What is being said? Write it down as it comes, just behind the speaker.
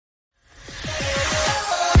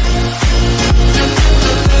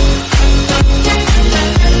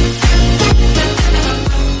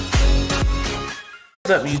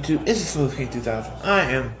What's up, YouTube? It's Smoove King 2000. I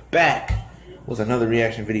am back with another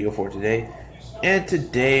reaction video for today, and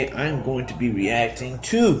today I'm going to be reacting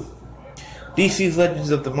to DC's Legends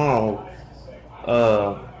of Tomorrow.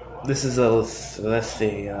 This is let's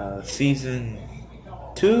say season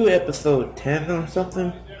 2, episode 10 or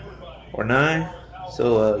something, or 9.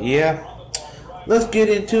 So yeah, let's get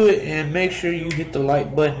into it, and make sure you hit the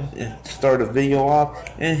like button and start the video off,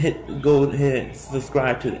 and go ahead and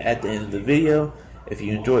subscribe to it at the end of the video. If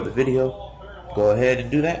you enjoyed the video, go ahead and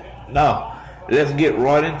do that. Now, let's get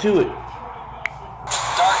right into it.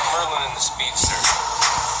 Dark Merlin and the Speedster.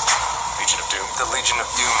 Legion of Doom. The Legion of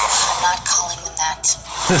Doom. I'm not calling them that.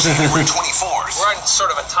 January 24th. We're on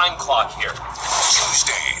sort of a time clock here.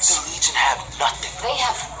 Tuesdays. The Legion have nothing. They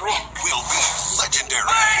have Rick. Will be legendary.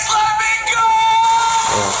 Please let me go!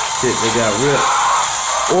 Oh shit, they got Rip.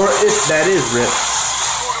 Or if that is Rip.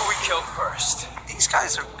 Who do we kill first? These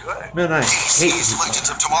guys are good. Man, I hate DC's these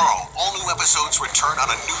Legends of Tomorrow. All new episodes return on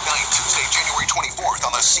a new night, Tuesday, January 24th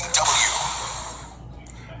on the CW.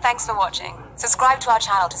 Thanks for watching. Subscribe to our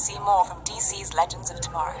channel to see more from DC's Legends of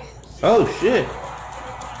Tomorrow. Oh shit!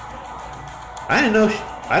 I didn't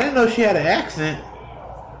know she had an accent.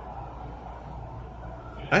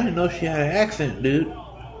 I didn't know she had an accent, dude.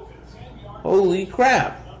 Holy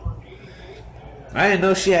crap! I didn't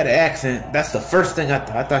know she had an accent. That's the first thing I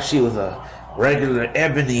thought. I thought she was a regular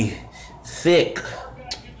ebony, thick,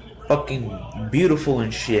 fucking beautiful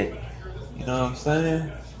and shit. You know what I'm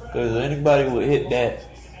saying? Because anybody would hit that.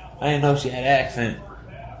 I didn't know she had an accent.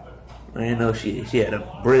 I didn't know she had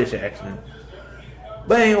a British accent.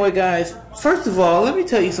 But anyway, guys, first of all, let me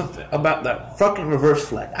tell you something about that fucking Reverse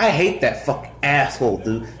Flag. I hate that fucking asshole,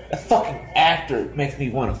 dude. That fucking actor makes me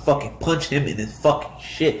want to fucking punch him in his fucking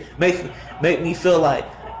shit. Make me feel like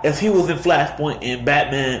if he was in Flashpoint and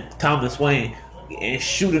Batman Thomas Wayne and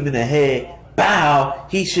shoot him in the head, bow,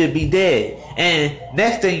 he should be dead. And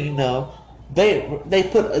next thing you know, they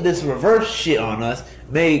put this reverse shit on us.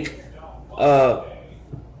 Make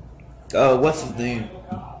what's his name?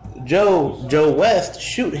 Joe West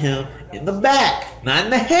shoot him in the back, not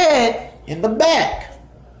in the head, in the back.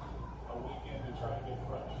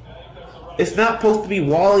 It's not supposed to be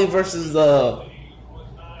Wally versus the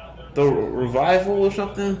Revival or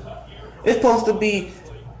something. It's supposed to be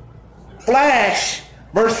Flash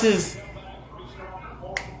versus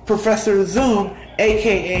Professor Zoom,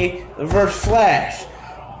 aka Reverse Flash.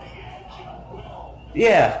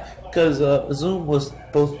 Yeah, because Zoom was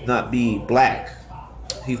supposed to not be black.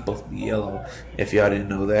 He's supposed to be yellow, if y'all didn't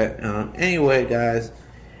know that. Anyway, guys,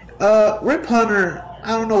 Rip Hunter,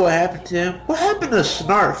 I don't know what happened to him. What happened to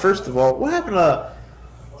Snart, first of all? What happened to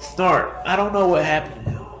Snart? I don't know what happened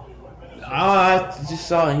to him. I just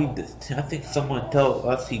saw I think someone told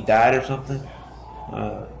us he died or something.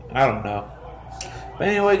 I don't know. But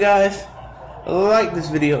anyway, guys, like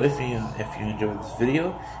this video if you enjoyed this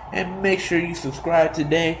video, and make sure you subscribe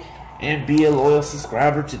today. And be a loyal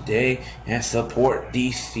subscriber today and support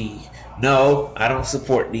DC. No, I don't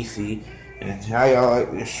support DC. And how y'all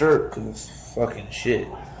like this shirt? Cause fucking shit.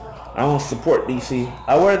 I don't support DC.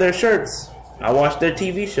 I wear their shirts. I watch their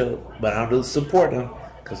TV show, but I don't support them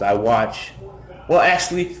cause I watch. Well,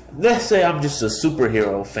 actually, let's say I'm just a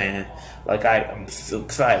superhero fan. Like I'm so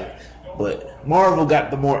excited. But Marvel got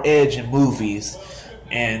the more edge in movies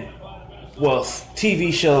and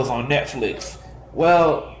TV shows on Netflix.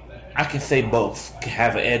 Well, I can say both can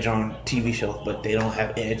have an edge on TV shows, but they don't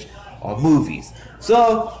have edge on movies.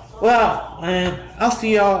 So, well, man, I'll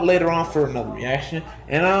see y'all later on for another reaction,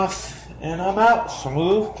 and I'm out.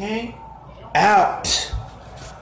 Smoove King out.